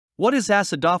What is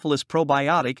acidophilus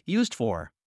probiotic used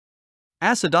for?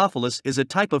 Acidophilus is a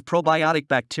type of probiotic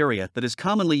bacteria that is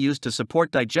commonly used to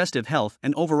support digestive health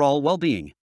and overall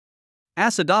well-being.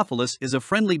 Acidophilus is a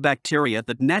friendly bacteria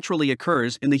that naturally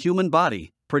occurs in the human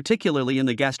body, particularly in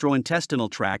the gastrointestinal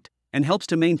tract, and helps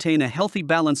to maintain a healthy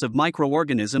balance of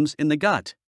microorganisms in the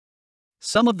gut.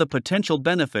 Some of the potential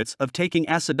benefits of taking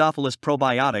acidophilus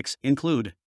probiotics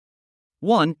include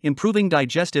 1. Improving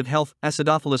digestive health.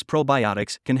 Acidophilus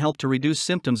probiotics can help to reduce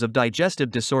symptoms of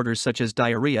digestive disorders such as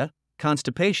diarrhea,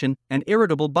 constipation, and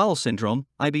irritable bowel syndrome,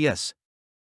 IBS.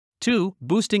 2.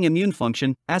 Boosting immune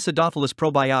function. Acidophilus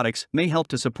probiotics may help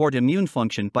to support immune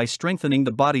function by strengthening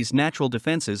the body's natural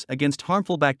defenses against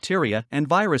harmful bacteria and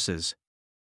viruses.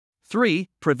 3.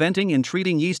 Preventing and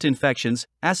treating yeast infections.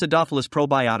 Acidophilus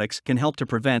probiotics can help to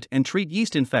prevent and treat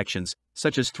yeast infections,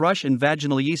 such as thrush and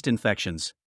vaginal yeast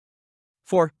infections.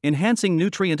 4. Enhancing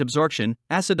nutrient absorption.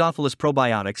 Acidophilus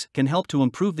probiotics can help to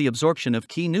improve the absorption of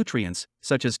key nutrients,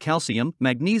 such as calcium,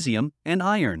 magnesium, and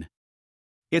iron.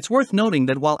 It's worth noting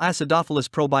that while acidophilus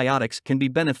probiotics can be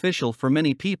beneficial for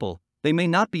many people, they may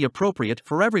not be appropriate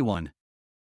for everyone.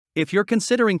 If you're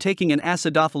considering taking an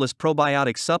acidophilus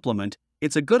probiotic supplement,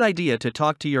 it's a good idea to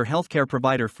talk to your healthcare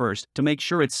provider first to make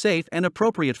sure it's safe and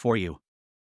appropriate for you.